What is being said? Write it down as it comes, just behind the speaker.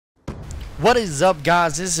What is up,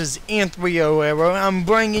 guys? This is N3o Aero. I'm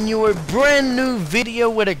bringing you a brand new video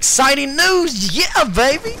with exciting news. Yeah,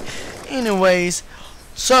 baby. Anyways,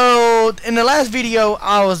 so in the last video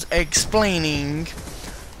I was explaining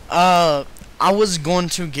I was going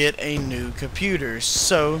to get a new computer.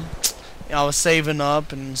 So I was saving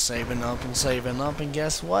up and saving up and saving up, and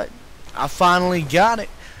guess what? I finally got it.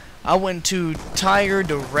 I went to Tiger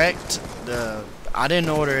Direct. I didn't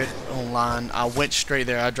order it online. I went straight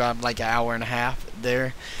there. I drove like an hour and a half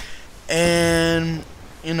there, and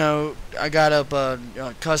you know, I got up a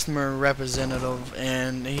customer representative,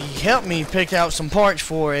 and he helped me pick out some parts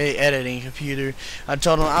for a editing computer. I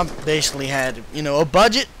told him I basically had, you know, a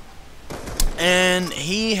budget, and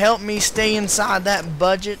he helped me stay inside that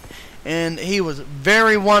budget, and he was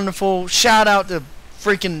very wonderful. Shout out to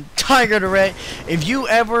freaking Tiger Direct. If you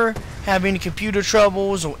ever have any computer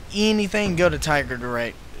troubles or anything, go to Tiger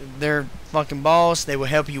Direct. They're fucking boss. They will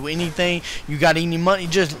help you with anything. You got any money,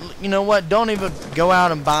 just, you know what, don't even go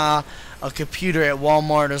out and buy a computer at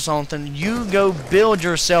Walmart or something. You go build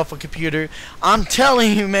yourself a computer. I'm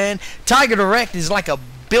telling you, man, Tiger Direct is like a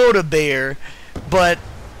Build-A-Bear, but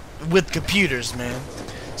with computers, man.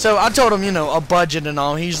 So I told him, you know, a budget and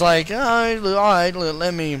all. He's like, all right,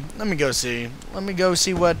 let me go see. Let me go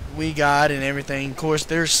see what we got and everything. Of course,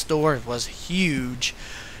 their store was huge.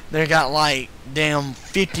 They got like damn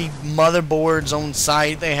 50 motherboards on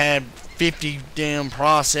site. They had 50 damn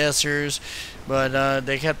processors, but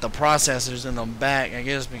they kept the processors in the back, I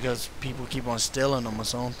guess, because people keep on stealing them or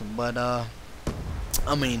something. But I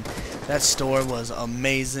mean, that store was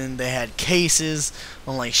amazing. They had cases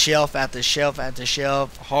on like shelf after shelf after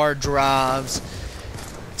shelf, hard drives,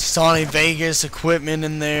 Sony Vegas equipment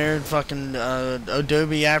in there, fucking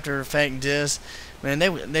Adobe After Effects discs. Man,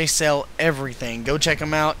 they sell everything. Go check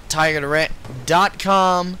them out,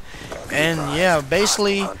 tigerdirect.com. And yeah,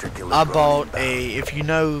 basically I bought a, if you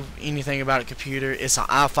know anything about a computer, it's an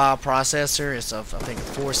i5 processor. It's a, I think,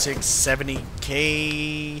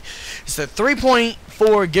 4670K. It's a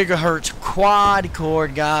 3.4 gigahertz quad core,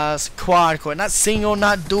 guys. Quad core, not single,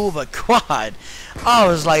 not dual, but quad. I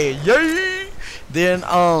was like, yay! Then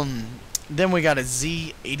we got a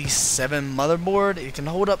Z87 motherboard. It can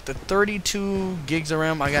hold up to 32 gigs of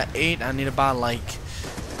RAM. I got 8. I need to buy like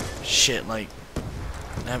shit, like,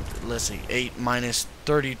 let's see, 8 minus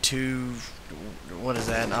 32. What is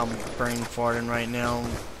that? I'm brain farting right now.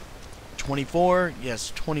 24?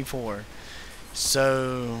 Yes, 24.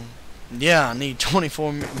 So yeah, I need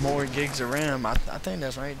 24 more gigs of RAM. I think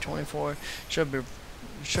that's right. 24 should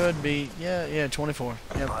be yeah, 24.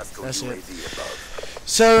 Yep, that's it.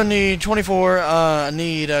 So I need 24. I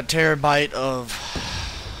need a terabyte of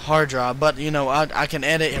hard drive, but you know, I can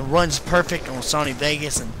edit. It runs perfect on Sony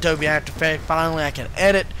Vegas and Adobe After Effects. Finally, I can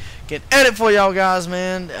edit for y'all guys,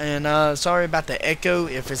 man. And sorry about the echo.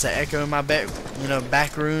 If it's an echo in my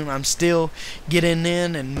back room, I'm still getting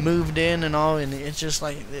in and moved in and all, and it's just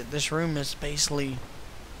like this room is basically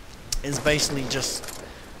just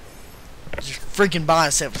freaking by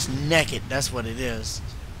itself. It's naked. That's what it is.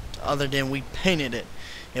 Other than we painted it.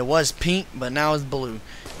 It was pink, but now it's blue.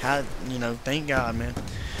 How, you know, thank God, man.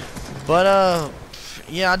 But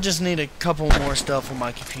yeah, I just need a couple more stuff on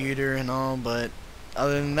my computer and all, but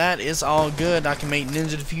other than that, it's all good. I can make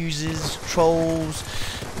ninja diffuses, trolls,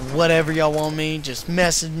 whatever y'all want me. Just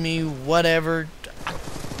message me, whatever. I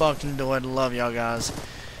fucking do it. Love y'all guys.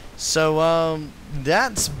 So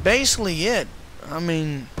that's basically it. I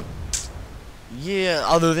mean, yeah,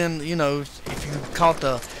 other than, you know, if you caught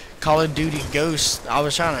the Call of Duty Ghost, I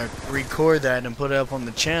was trying to record that and put it up on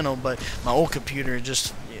the channel, but my old computer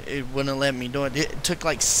just, it wouldn't let me do it. It took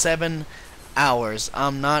like 7 hours.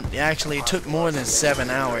 Actually, it took more than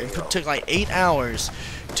 7 hours. It took like 8 hours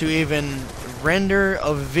to even render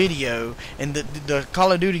a video. And the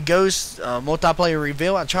Call of Duty Ghost multiplayer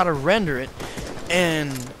reveal, I tried to render it,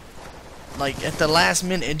 and like at the last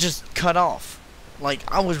minute it just cut off. Like,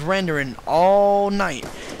 I was rendering all night,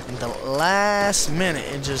 and the last minute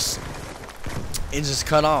it just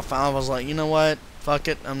cut off. I was like, you know what, fuck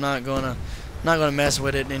it, I'm not gonna mess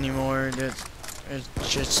with it anymore. It's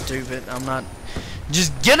just stupid. I'm not,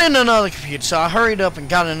 just getting another computer. So I hurried up and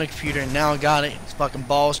got another computer, and now I got it. It's fucking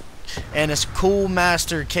balls. And it's Cool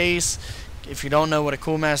Master case. If you don't know what a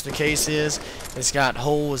Cool Master case is, it's got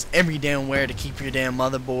holes every damn where to keep your damn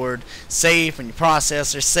motherboard safe and your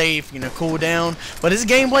processor safe, you know, cool down. But this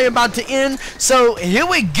gameplay about to end, so here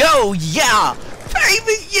we go. Yeah,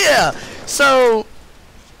 baby, yeah. So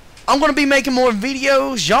I'm gonna be making more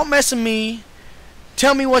videos. Y'all messing me.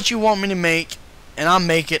 Tell me what you want me to make, and I'll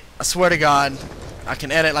make it. I swear to God, I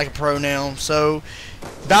can edit like a pro now. So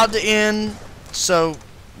about to end. So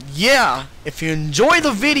yeah, if you enjoy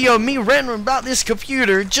the video of me ranting about this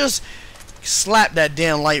computer, just slap that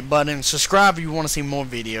damn like button. Subscribe if you want to see more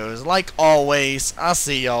videos. Like always, I'll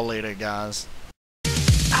see y'all later, guys.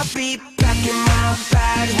 I be back in my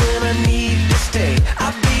bag when I need to stay.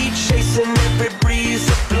 I be